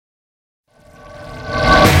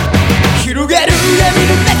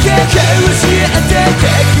し合って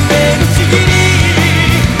革命の次に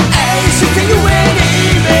愛してゆえ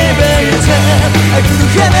に芽生えた悪の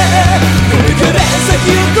花これから先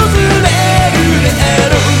を